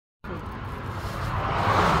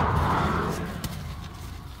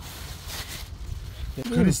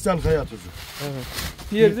Kristal kaya tuzu. Evet.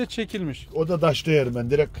 Diğeri de çekilmiş. O da taş değer ben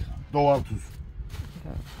direkt doğal tuz.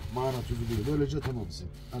 Evet. Mağara tuzu değil. Böylece tamamsın.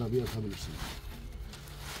 Arabaya atabilirsin.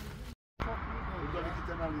 Buradan 2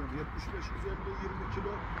 tane alıyorum. 75 üzerinde 20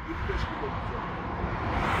 kilo, 25 kilo üzerinde.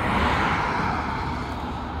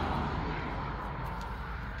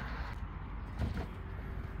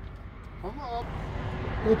 Ama abi,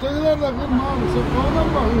 ötekiler de kırma abi. Sen kavuna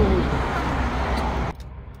mı bakıyorsun?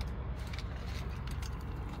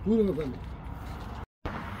 Buyurun efendim.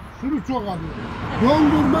 Şunu çok alıyor.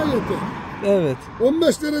 Dondurma yeter. Evet.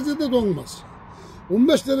 15 derecede donmaz.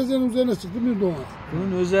 15 derecenin üzerine çıktı bir donar.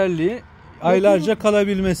 Bunun özelliği aylarca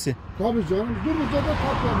kalabilmesi. Tabii canım. Durunca da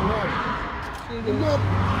tatlanır abi. Bunlar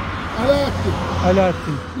Alaaddin.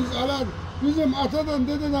 Alaaddin. Bizim atadan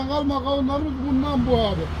dededen kalma kavunlarımız bundan bu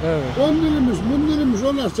abi. Evet. 10 dilimmiş, 10 dilimmiş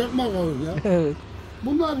onlar çakma kavun ya. Evet.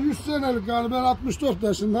 Bunlar 100 senelik yani ben 64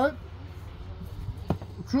 yaşındayım.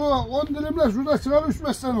 Şu 10 dilimle şurada çıkan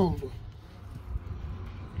 3-5 sene oldu.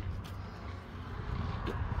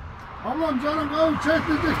 Ablam canım kavun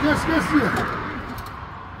çektirecek kes ye.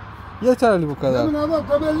 Yeterli bu kadar. Demin adam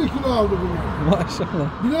tam 50 kilo aldı bunlar.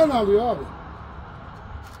 Maşallah. Bilen alıyor abi.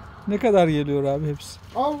 Ne kadar geliyor abi hepsi?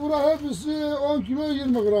 Abi bura hepsi 10 kilo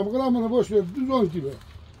 20 gram. Gramını boş ver. Düz 10 kilo.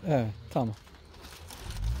 Evet, tamam.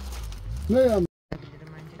 Ne yani?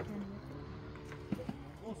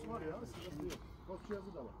 Kos var ya, sıkıntı yok. Kos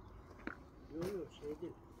cihazı da var. Yok şey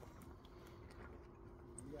değil.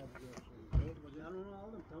 Ben onu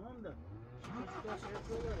aldım tamam da. Çocuklar şey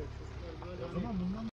yapıyorlar ya. Çocuklar böyle. O zaman bundan